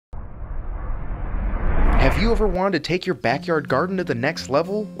Have you ever wanted to take your backyard garden to the next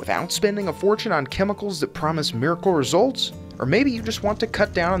level without spending a fortune on chemicals that promise miracle results? Or maybe you just want to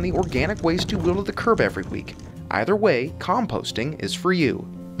cut down on the organic waste you wheel to the curb every week. Either way, composting is for you.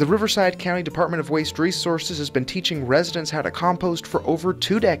 The Riverside County Department of Waste Resources has been teaching residents how to compost for over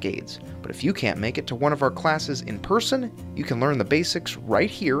 2 decades. But if you can't make it to one of our classes in person, you can learn the basics right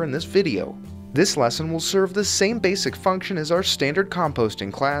here in this video. This lesson will serve the same basic function as our standard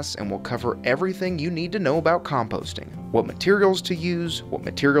composting class and will cover everything you need to know about composting. What materials to use, what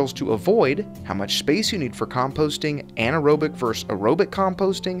materials to avoid, how much space you need for composting, anaerobic versus aerobic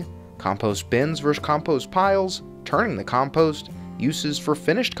composting, compost bins versus compost piles, turning the compost, uses for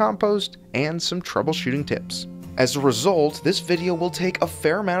finished compost, and some troubleshooting tips. As a result, this video will take a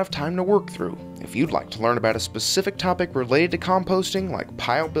fair amount of time to work through. If you'd like to learn about a specific topic related to composting, like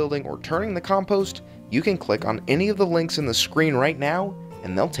pile building or turning the compost, you can click on any of the links in the screen right now,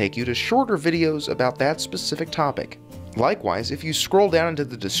 and they'll take you to shorter videos about that specific topic. Likewise, if you scroll down into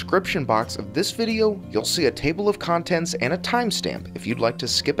the description box of this video, you'll see a table of contents and a timestamp if you'd like to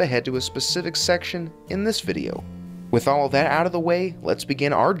skip ahead to a specific section in this video. With all of that out of the way, let's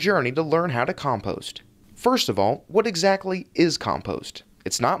begin our journey to learn how to compost. First of all, what exactly is compost?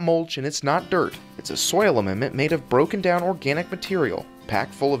 It's not mulch and it's not dirt. It's a soil amendment made of broken down organic material,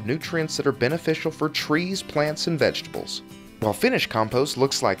 packed full of nutrients that are beneficial for trees, plants, and vegetables. While finished compost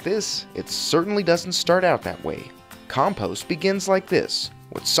looks like this, it certainly doesn't start out that way. Compost begins like this,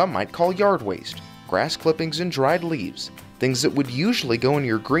 what some might call yard waste, grass clippings and dried leaves, things that would usually go in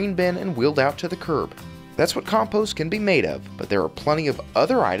your green bin and wheeled out to the curb. That's what compost can be made of, but there are plenty of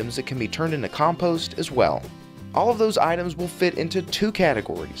other items that can be turned into compost as well. All of those items will fit into 2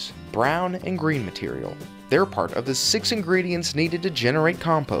 categories, brown and green material. They're part of the 6 ingredients needed to generate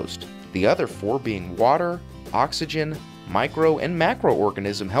compost, the other 4 being water, oxygen, micro and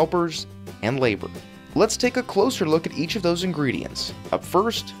macroorganism helpers, and labor. Let's take a closer look at each of those ingredients. Up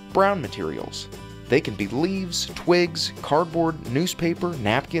first, brown materials. They can be leaves, twigs, cardboard, newspaper,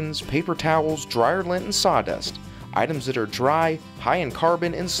 napkins, paper towels, dryer lint, and sawdust. Items that are dry, high in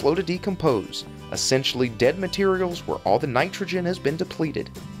carbon, and slow to decompose. Essentially dead materials where all the nitrogen has been depleted.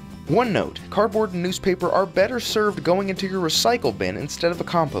 One note, cardboard and newspaper are better served going into your recycle bin instead of a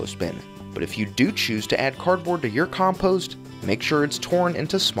compost bin. But if you do choose to add cardboard to your compost, make sure it's torn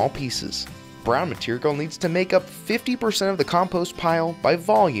into small pieces. Brown material needs to make up 50% of the compost pile by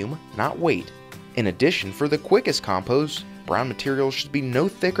volume, not weight. In addition, for the quickest compost, brown material should be no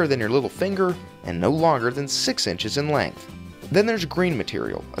thicker than your little finger and no longer than 6 inches in length. Then there's green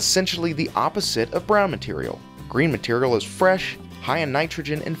material, essentially the opposite of brown material. Green material is fresh, high in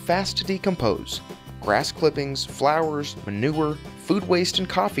nitrogen, and fast to decompose. Grass clippings, flowers, manure, food waste, and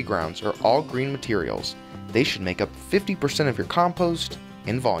coffee grounds are all green materials. They should make up 50% of your compost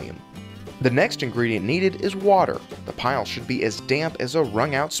in volume. The next ingredient needed is water. The pile should be as damp as a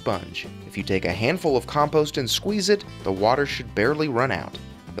wrung-out sponge. If you take a handful of compost and squeeze it, the water should barely run out.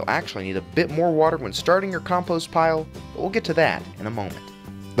 You'll actually need a bit more water when starting your compost pile, but we'll get to that in a moment.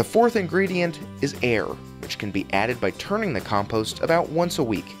 The 4th ingredient is air, which can be added by turning the compost about once a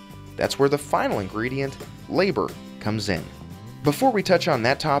week. That's where the final ingredient, labor, comes in. Before we touch on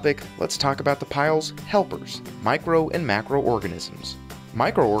that topic, let's talk about the pile's helpers, micro and macroorganisms.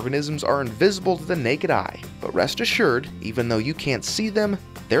 Microorganisms are invisible to the naked eye, but rest assured, even though you can't see them,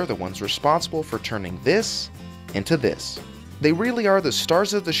 they're the ones responsible for turning this into this. They really are the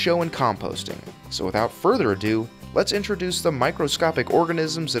stars of the show in composting, so without further ado, let's introduce the microscopic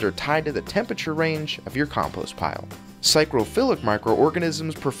organisms that are tied to the temperature range of your compost pile. Psychrophilic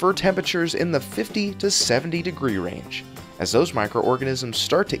microorganisms prefer temperatures in the 50 to 70 degree range. As those microorganisms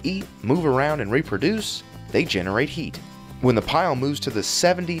start to eat, move around, and reproduce, they generate heat. When the pile moves to the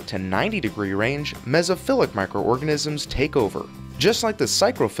 70 to 90 degree range, mesophilic microorganisms take over. Just like the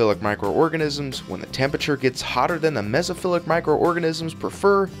psychrophilic microorganisms, when the temperature gets hotter than the mesophilic microorganisms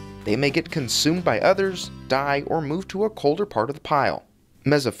prefer, they may get consumed by others, die, or move to a colder part of the pile.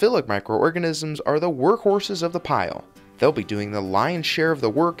 Mesophilic microorganisms are the workhorses of the pile. They'll be doing the lion's share of the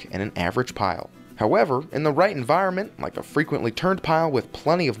work in an average pile. However, in the right environment, like a frequently turned pile with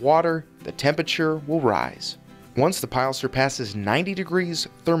plenty of water, the temperature will rise. Once the pile surpasses 90 degrees,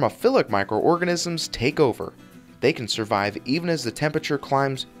 thermophilic microorganisms take over. They can survive even as the temperature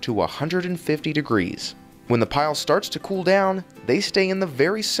climbs to 150 degrees. When the pile starts to cool down, they stay in the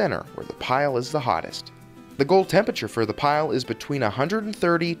very center where the pile is the hottest. The goal temperature for the pile is between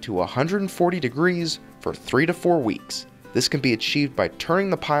 130 to 140 degrees for 3 to 4 weeks. This can be achieved by turning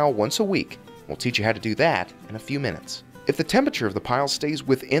the pile once a week. We'll teach you how to do that in a few minutes. If the temperature of the pile stays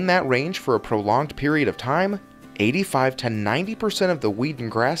within that range for a prolonged period of time, 85 to 90% of the weed and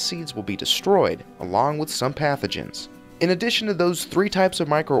grass seeds will be destroyed, along with some pathogens. In addition to those 3 types of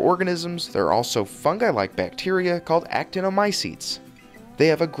microorganisms, there are also fungi-like bacteria called actinomycetes. They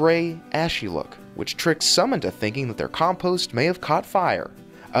have a gray, ashy look, which tricks some into thinking that their compost may have caught fire.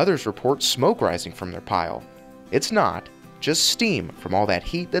 Others report smoke rising from their pile. It's not, just steam from all that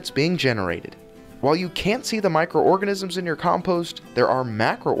heat that's being generated. While you can't see the microorganisms in your compost, there are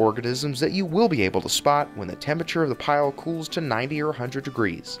macroorganisms that you will be able to spot when the temperature of the pile cools to 90 or 100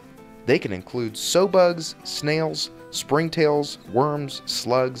 degrees. They can include sow bugs, snails, springtails, worms,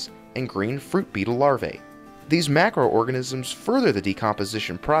 slugs, and green fruit beetle larvae. These macroorganisms further the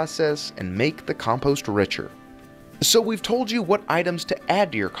decomposition process and make the compost richer. So we've told you what items to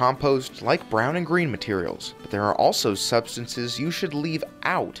add to your compost, like brown and green materials, but there are also substances you should leave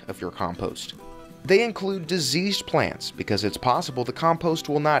out of your compost. They include diseased plants, because it's possible the compost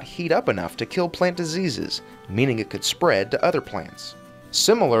will not heat up enough to kill plant diseases, meaning it could spread to other plants.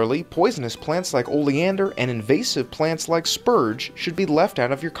 Similarly, poisonous plants like oleander and invasive plants like spurge should be left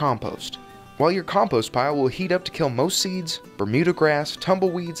out of your compost. While your compost pile will heat up to kill most seeds, Bermuda grass,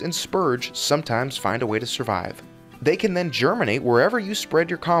 tumbleweeds, and spurge sometimes find a way to survive. They can then germinate wherever you spread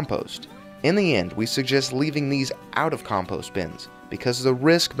your compost. In the end, we suggest leaving these out of compost bins, because the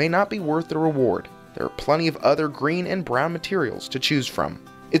risk may not be worth the reward. There are plenty of other green and brown materials to choose from.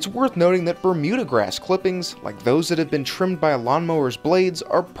 It's worth noting that Bermuda grass clippings, like those that have been trimmed by a lawnmower's blades,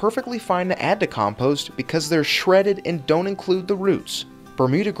 are perfectly fine to add to compost because they're shredded and don't include the roots.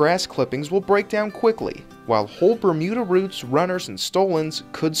 Bermuda grass clippings will break down quickly, while whole Bermuda roots, runners, and stolons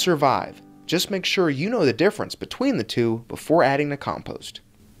could survive. Just make sure you know the difference between the two before adding to compost.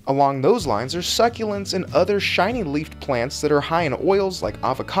 Along those lines are succulents and other shiny-leafed plants that are high in oils like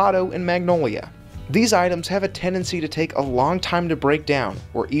avocado and magnolia. These items have a tendency to take a long time to break down,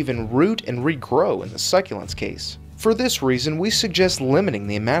 or even root and regrow in the succulents case. For this reason, we suggest limiting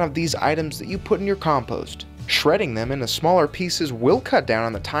the amount of these items that you put in your compost. Shredding them into smaller pieces will cut down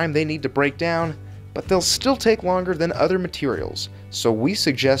on the time they need to break down, but they'll still take longer than other materials, so we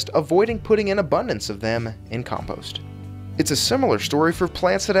suggest avoiding putting an abundance of them in compost. It's a similar story for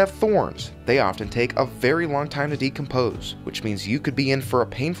plants that have thorns. They often take a very long time to decompose, which means you could be in for a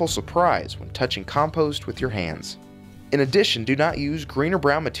painful surprise when touching compost with your hands. In addition, do not use green or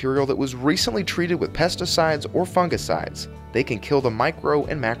brown material that was recently treated with pesticides or fungicides. They can kill the micro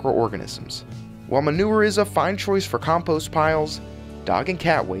and macroorganisms. While manure is a fine choice for compost piles, dog and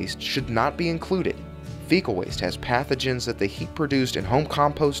cat waste should not be included. Fecal waste has pathogens that the heat produced in home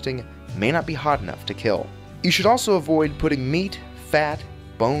composting may not be hot enough to kill. You should also avoid putting meat, fat,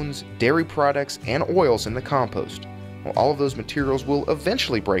 bones, dairy products, and oils in the compost. While all of those materials will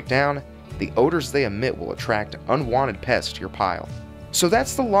eventually break down, the odors they emit will attract unwanted pests to your pile. So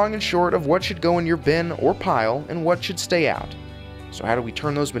that's the long and short of what should go in your bin or pile and what should stay out. So how do we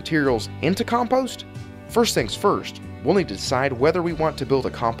turn those materials into compost? First things first, we'll need to decide whether we want to build a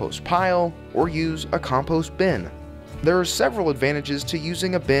compost pile or use a compost bin. There are several advantages to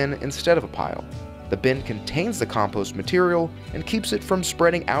using a bin instead of a pile. The bin contains the compost material and keeps it from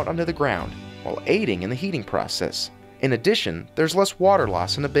spreading out onto the ground, while aiding in the heating process. In addition, there's less water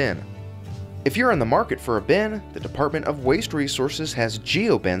loss in a bin. If you're in the market for a bin, the Department of Waste Resources has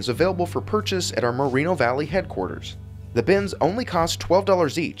geobins available for purchase at our Moreno Valley headquarters. The bins only cost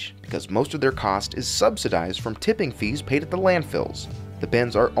 $12 each because most of their cost is subsidized from tipping fees paid at the landfills. The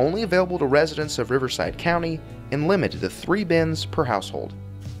bins are only available to residents of Riverside County and limited to 3 bins per household.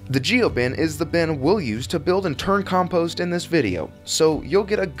 The GeoBin is the bin we'll use to build and turn compost in this video, so you'll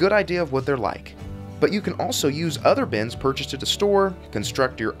get a good idea of what they're like. But you can also use other bins purchased at a store,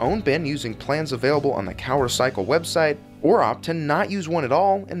 construct your own bin using plans available on the CalRecycle website, or opt to not use one at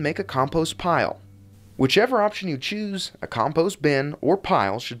all and make a compost pile. Whichever option you choose, a compost bin or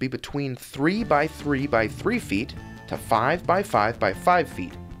pile should be between 3 by 3 by 3 feet to 5 by 5 by 5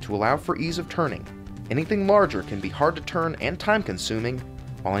 feet to allow for ease of turning. Anything larger can be hard to turn and time-consuming,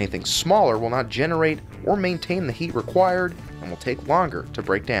 while anything smaller will not generate or maintain the heat required and will take longer to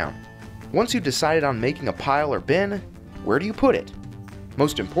break down. Once you've decided on making a pile or bin, where do you put it?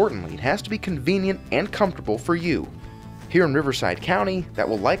 Most importantly, it has to be convenient and comfortable for you. Here in Riverside County, that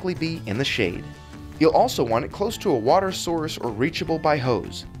will likely be in the shade. You'll also want it close to a water source or reachable by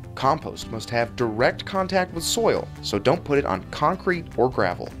hose. Compost must have direct contact with soil, so don't put it on concrete or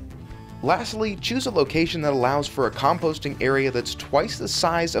gravel. Lastly, choose a location that allows for a composting area that's twice the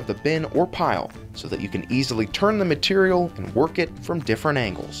size of the bin or pile, so that you can easily turn the material and work it from different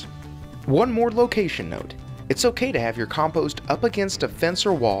angles. One more location note. It's okay to have your compost up against a fence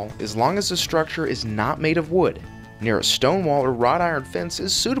or wall as long as the structure is not made of wood. Near a stone wall or wrought iron fence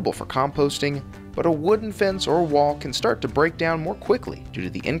is suitable for composting, but a wooden fence or wall can start to break down more quickly due to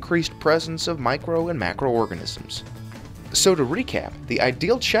the increased presence of micro and macroorganisms. So to recap, the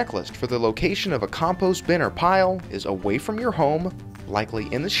ideal checklist for the location of a compost bin or pile is away from your home,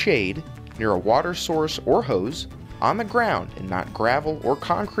 likely in the shade, near a water source or hose, on the ground and not gravel or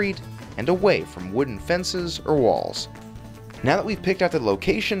concrete, and away from wooden fences or walls. Now that we've picked out the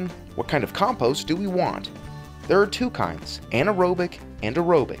location, what kind of compost do we want? There are two kinds, anaerobic and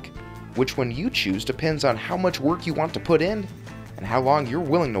aerobic. Which one you choose depends on how much work you want to put in and how long you're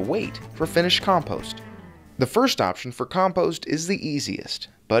willing to wait for finished compost. The first option for compost is the easiest,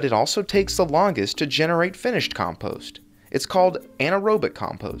 but it also takes the longest to generate finished compost. It's called anaerobic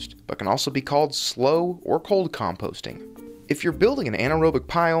compost, but can also be called slow or cold composting. If you're building an anaerobic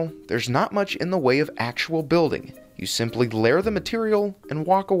pile, there's not much in the way of actual building. You simply layer the material and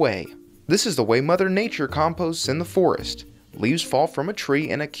walk away. This is the way Mother Nature composts in the forest. Leaves fall from a tree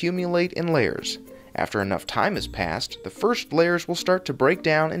and accumulate in layers. After enough time has passed, the first layers will start to break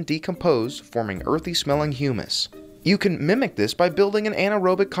down and decompose, forming earthy-smelling humus. You can mimic this by building an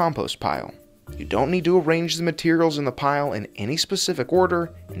anaerobic compost pile. You don't need to arrange the materials in the pile in any specific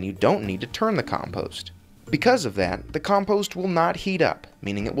order, and you don't need to turn the compost. Because of that, the compost will not heat up,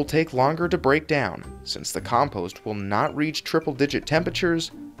 meaning it will take longer to break down. Since the compost will not reach triple-digit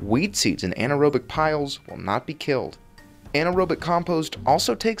temperatures, weed seeds in anaerobic piles will not be killed. Anaerobic compost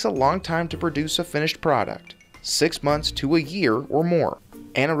also takes a long time to produce a finished product, 6 months to a year or more.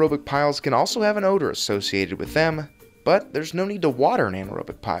 Anaerobic piles can also have an odor associated with them, but there's no need to water an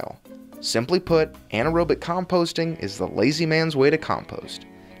anaerobic pile. Simply put, anaerobic composting is the lazy man's way to compost.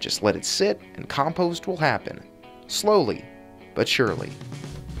 Just let it sit and compost will happen, slowly but surely.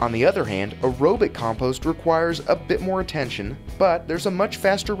 On the other hand, aerobic compost requires a bit more attention, but there's a much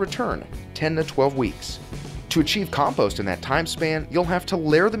faster return, 10 to 12 weeks. To achieve compost in that time span, you'll have to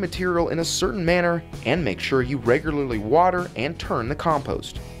layer the material in a certain manner and make sure you regularly water and turn the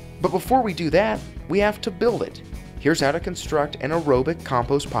compost. But before we do that, we have to build it. Here's how to construct an aerobic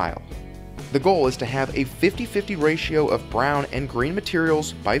compost pile. The goal is to have a 50-50 ratio of brown and green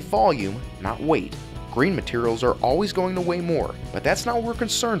materials by volume, not weight. Green materials are always going to weigh more, but that's not what we're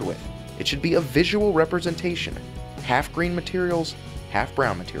concerned with. It should be a visual representation. Half green materials, half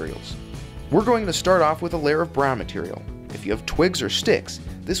brown materials. We're going to start off with a layer of brown material. If you have twigs or sticks,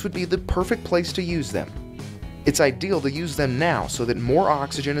 this would be the perfect place to use them. It's ideal to use them now so that more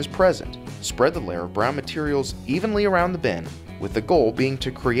oxygen is present. Spread the layer of brown materials evenly around the bin, with the goal being to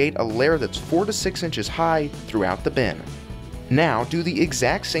create a layer that's 4 to 6 inches high throughout the bin. Now do the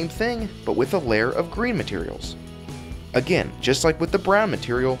exact same thing, but with a layer of green materials. Again, just like with the brown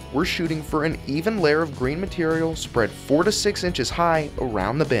material, we're shooting for an even layer of green material spread 4 to 6 inches high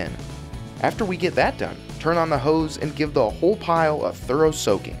around the bin. After we get that done, turn on the hose and give the whole pile a thorough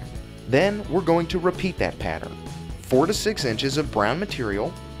soaking. Then we're going to repeat that pattern. 4 to 6 inches of brown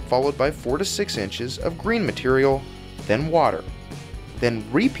material, followed by 4 to 6 inches of green material, then water. Then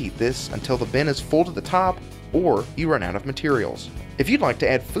repeat this until the bin is full to the top or you run out of materials. If you'd like to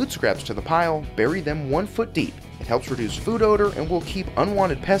add food scraps to the pile, bury them 1 foot deep. It helps reduce food odor and will keep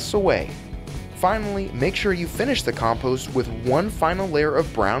unwanted pests away. Finally, make sure you finish the compost with one final layer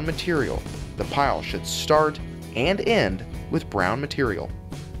of brown material. The pile should start and end with brown material.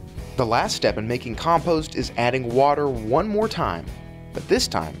 The last step in making compost is adding water one more time. But this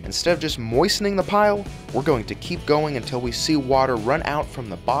time, instead of just moistening the pile, we're going to keep going until we see water run out from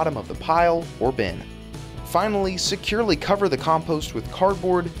the bottom of the pile or bin. Finally, securely cover the compost with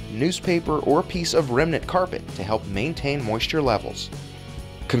cardboard, newspaper, or a piece of remnant carpet to help maintain moisture levels.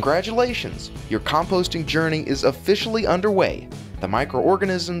 Congratulations! Your composting journey is officially underway. The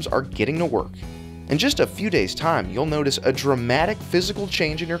microorganisms are getting to work. In just a few days' time, you'll notice a dramatic physical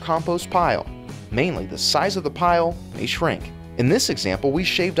change in your compost pile. Mainly, the size of the pile may shrink. In this example, we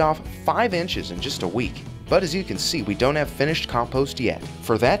shaved off 5 inches in just a week. But as you can see, we don't have finished compost yet.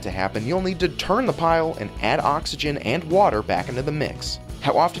 For that to happen, you'll need to turn the pile and add oxygen and water back into the mix.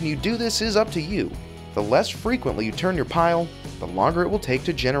 How often you do this is up to you. The less frequently you turn your pile, the longer it will take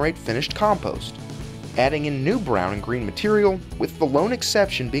to generate finished compost. Adding in new brown and green material, with the lone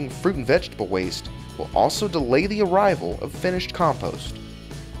exception being fruit and vegetable waste, will also delay the arrival of finished compost.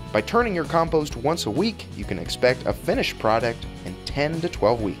 By turning your compost once a week, you can expect a finished product in 10 to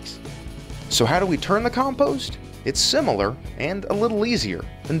 12 weeks. So how do we turn the compost? It's similar and a little easier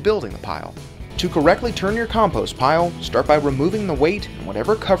than building the pile. To correctly turn your compost pile, start by removing the weight and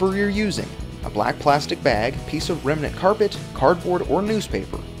whatever cover you're using. A black plastic bag, piece of remnant carpet, cardboard, or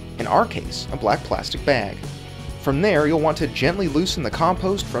newspaper. In our case, a black plastic bag. From there, you'll want to gently loosen the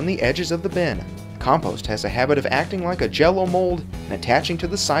compost from the edges of the bin. Compost has a habit of acting like a jello mold and attaching to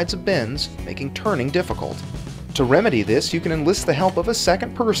the sides of bins, making turning difficult. To remedy this, you can enlist the help of a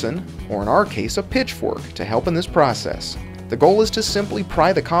second person, or in our case a pitchfork, to help in this process. The goal is to simply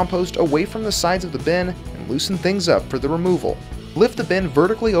pry the compost away from the sides of the bin and loosen things up for the removal. Lift the bin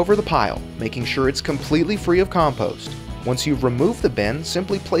vertically over the pile, making sure it's completely free of compost. Once you've removed the bin,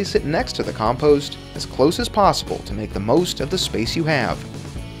 simply place it next to the compost as close as possible to make the most of the space you have.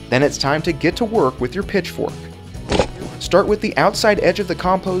 Then it's time to get to work with your pitchfork. Start with the outside edge of the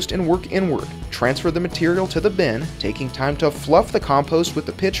compost and work inward. Transfer the material to the bin, taking time to fluff the compost with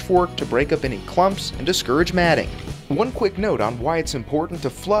the pitchfork to break up any clumps and discourage matting. One quick note on why it's important to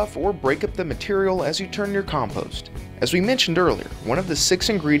fluff or break up the material as you turn your compost. As we mentioned earlier, one of the 6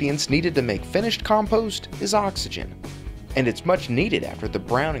 ingredients needed to make finished compost is oxygen. And it's much needed after the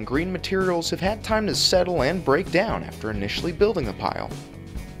brown and green materials have had time to settle and break down after initially building the pile.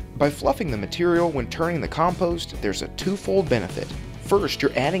 By fluffing the material when turning the compost, there's a twofold benefit. First,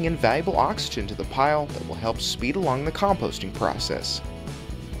 you're adding in valuable oxygen to the pile that will help speed along the composting process.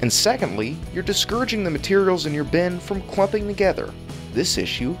 And secondly, you're discouraging the materials in your bin from clumping together. This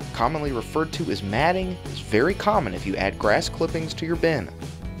issue, commonly referred to as matting, is very common if you add grass clippings to your bin.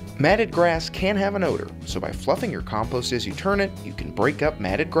 Matted grass can have an odor, so by fluffing your compost as you turn it, you can break up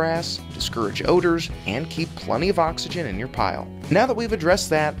matted grass, discourage odors, and keep plenty of oxygen in your pile. Now that we've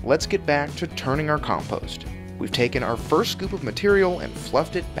addressed that, let's get back to turning our compost. We've taken our first scoop of material and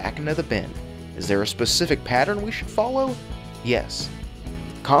fluffed it back into the bin. Is there a specific pattern we should follow? Yes.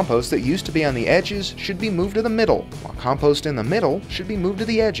 Compost that used to be on the edges should be moved to the middle, while compost in the middle should be moved to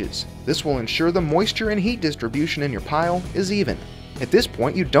the edges. This will ensure the moisture and heat distribution in your pile is even. At this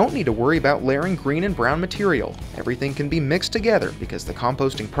point, you don't need to worry about layering green and brown material. Everything can be mixed together because the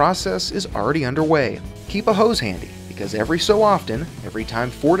composting process is already underway. Keep a hose handy, because every so often, every time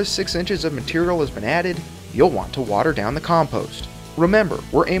 4 to 6 inches of material has been added, you'll want to water down the compost. Remember,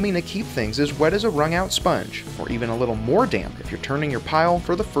 we're aiming to keep things as wet as a wrung-out sponge, or even a little more damp if you're turning your pile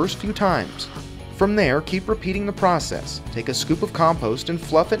for the first few times. From there, keep repeating the process. Take a scoop of compost and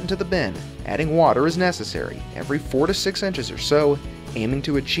fluff it into the bin, adding water as necessary, every 4 to 6 inches or so, aiming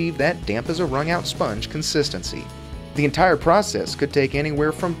to achieve that damp as a wrung-out sponge consistency. The entire process could take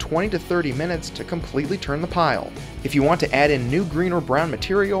anywhere from 20 to 30 minutes to completely turn the pile. If you want to add in new green or brown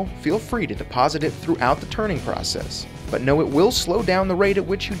material, feel free to deposit it throughout the turning process. But know it will slow down the rate at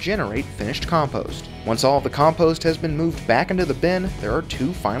which you generate finished compost. Once all of the compost has been moved back into the bin, there are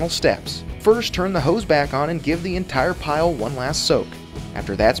 2 final steps. First, turn the hose back on and give the entire pile one last soak.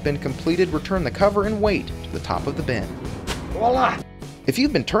 After that's been completed, return the cover and weight to the top of the bin. Voila! If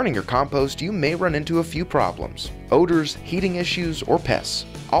you've been turning your compost, you may run into a few problems: odors, heating issues, or pests,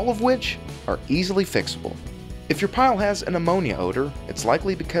 all of which are easily fixable. If your pile has an ammonia odor, it's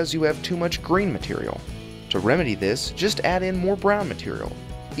likely because you have too much green material. To remedy this, just add in more brown material.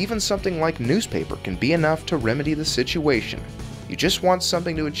 Even something like newspaper can be enough to remedy the situation. You just want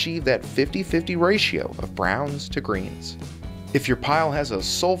something to achieve that 50-50 ratio of browns to greens. If your pile has a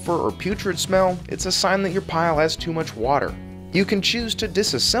sulfur or putrid smell, it's a sign that your pile has too much water. You can choose to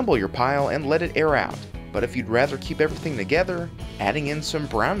disassemble your pile and let it air out, but if you'd rather keep everything together, adding in some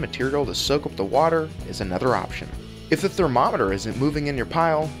brown material to soak up the water is another option. If the thermometer isn't moving in your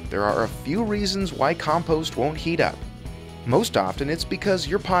pile, there are a few reasons why compost won't heat up. Most often it's because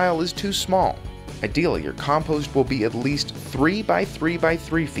your pile is too small. Ideally, your compost will be at least 3 by 3 by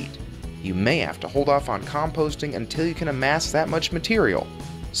 3 feet. You may have to hold off on composting until you can amass that much material.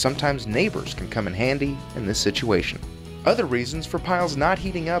 Sometimes neighbors can come in handy in this situation. Other reasons for piles not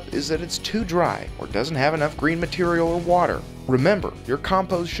heating up is that it's too dry or doesn't have enough green material or water. Remember, your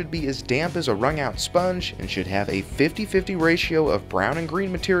compost should be as damp as a wrung-out sponge and should have a 50-50 ratio of brown and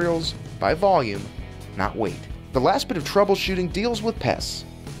green materials by volume, not weight. The last bit of troubleshooting deals with pests.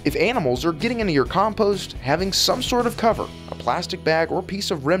 If animals are getting into your compost, having some sort of cover, a plastic bag or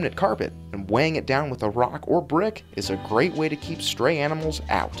piece of remnant carpet, and weighing it down with a rock or brick is a great way to keep stray animals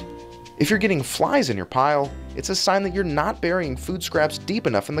out. If you're getting flies in your pile, it's a sign that you're not burying food scraps deep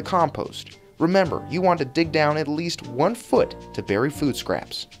enough in the compost. Remember, you want to dig down at least 1 foot to bury food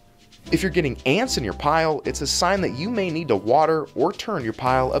scraps. If you're getting ants in your pile, it's a sign that you may need to water or turn your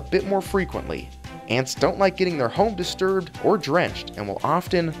pile a bit more frequently. Ants don't like getting their home disturbed or drenched and will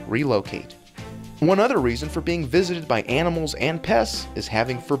often relocate. One other reason for being visited by animals and pests is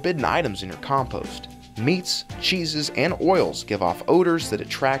having forbidden items in your compost. Meats, cheeses, and oils give off odors that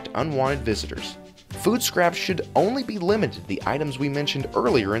attract unwanted visitors. Food scraps should only be limited to the items we mentioned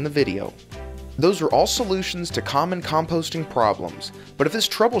earlier in the video. Those are all solutions to common composting problems, but if this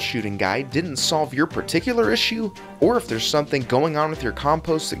troubleshooting guide didn't solve your particular issue, or if there's something going on with your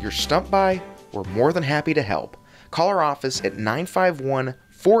compost that you're stumped by, we're more than happy to help. Call our office at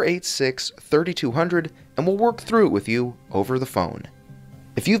 951-486-3200 and we'll work through it with you over the phone.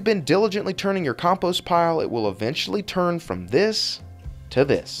 If you've been diligently turning your compost pile, it will eventually turn from this to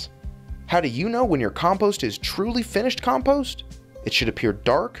this. How do you know when your compost is truly finished compost? It should appear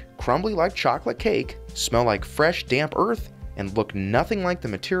dark, crumbly like chocolate cake, smell like fresh, damp earth, and look nothing like the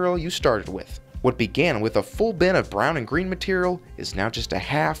material you started with. What began with a full bin of brown and green material is now just a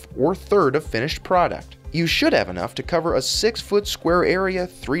half or third of finished product. You should have enough to cover a 6-foot square area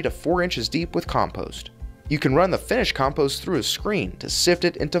 3 to 4 inches deep with compost. You can run the finished compost through a screen to sift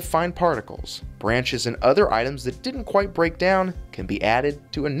it into fine particles. Branches and other items that didn't quite break down can be added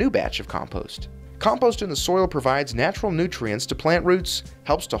to a new batch of compost. Compost in the soil provides natural nutrients to plant roots,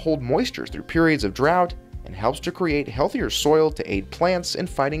 helps to hold moisture through periods of drought, and helps to create healthier soil to aid plants in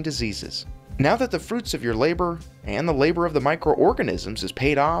fighting diseases. Now that the fruits of your labor and the labor of the microorganisms is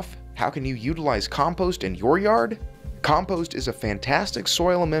paid off, how can you utilize compost in your yard? Compost is a fantastic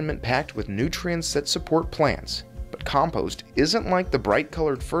soil amendment packed with nutrients that support plants, but compost isn't like the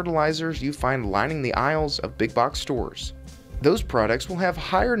bright-colored fertilizers you find lining the aisles of big box stores. Those products will have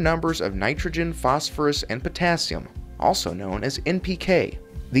higher numbers of nitrogen, phosphorus, and potassium, also known as NPK.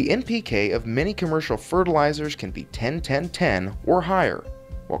 The NPK of many commercial fertilizers can be 10-10-10 or higher,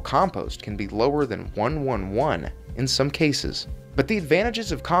 while compost can be lower than 1-1-1 in some cases. But the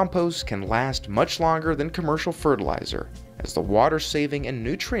advantages of compost can last much longer than commercial fertilizer, as the water-saving and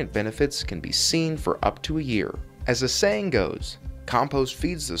nutrient benefits can be seen for up to a year. As the saying goes, compost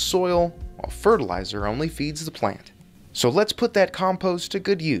feeds the soil, while fertilizer only feeds the plant. So let's put that compost to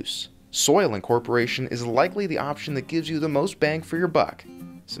good use. Soil incorporation is likely the option that gives you the most bang for your buck,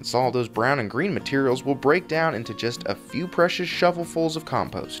 since all those brown and green materials will break down into just a few precious shovelfuls of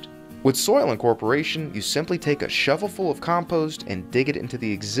compost. With soil incorporation, you simply take a shovelful of compost and dig it into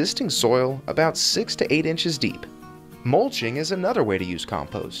the existing soil about 6 to 8 inches deep. Mulching is another way to use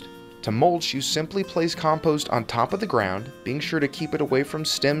compost. To mulch, you simply place compost on top of the ground, being sure to keep it away from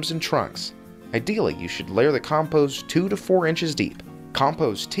stems and trunks. Ideally, you should layer the compost 2 to 4 inches deep.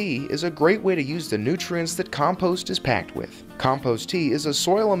 Compost tea is a great way to use the nutrients that compost is packed with. Compost tea is a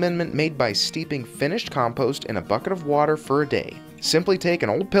soil amendment made by steeping finished compost in a bucket of water for a day. Simply take an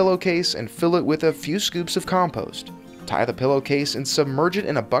old pillowcase and fill it with a few scoops of compost. Tie the pillowcase and submerge it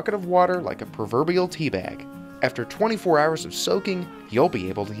in a bucket of water like a proverbial tea bag. After 24 hours of soaking, you'll be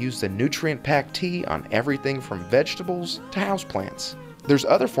able to use the nutrient-packed tea on everything from vegetables to houseplants. There's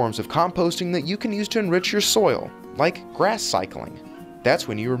other forms of composting that you can use to enrich your soil, like grass cycling. That's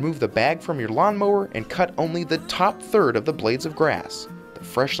when you remove the bag from your lawnmower and cut only the top third of the blades of grass. The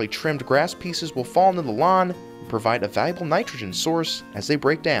freshly trimmed grass pieces will fall into the lawn and provide a valuable nitrogen source as they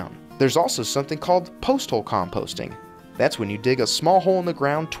break down. There's also something called post-hole composting. That's when you dig a small hole in the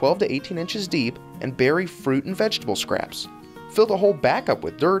ground 12 to 18 inches deep and bury fruit and vegetable scraps. Fill the hole back up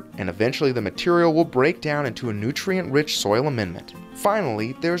with dirt, and eventually the material will break down into a nutrient-rich soil amendment.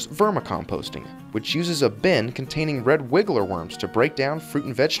 Finally, there's vermicomposting, which uses a bin containing red wiggler worms to break down fruit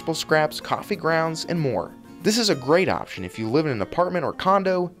and vegetable scraps, coffee grounds, and more. This is a great option if you live in an apartment or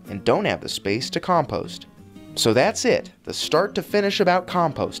condo and don't have the space to compost. So that's it, the start to finish about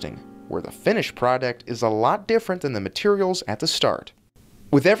composting, where the finished product is a lot different than the materials at the start.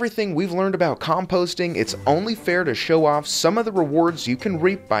 With everything we've learned about composting, it's only fair to show off some of the rewards you can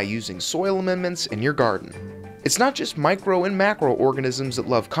reap by using soil amendments in your garden. It's not just micro and macro organisms that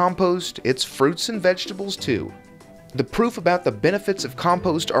love compost, it's fruits and vegetables too. The proof about the benefits of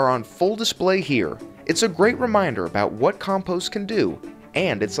compost are on full display here. It's a great reminder about what compost can do,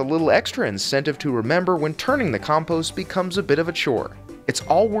 and it's a little extra incentive to remember when turning the compost becomes a bit of a chore. It's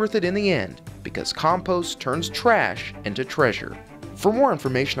all worth it in the end, because compost turns trash into treasure. For more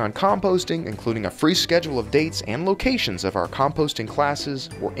information on composting, including a free schedule of dates and locations of our composting classes,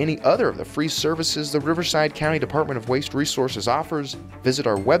 or any other of the free services the Riverside County Department of Waste Resources offers, visit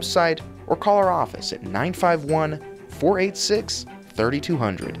our website or call our office at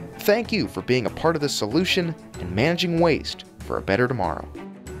 951-486-3200. Thank you for being a part of the solution and managing waste for a better tomorrow.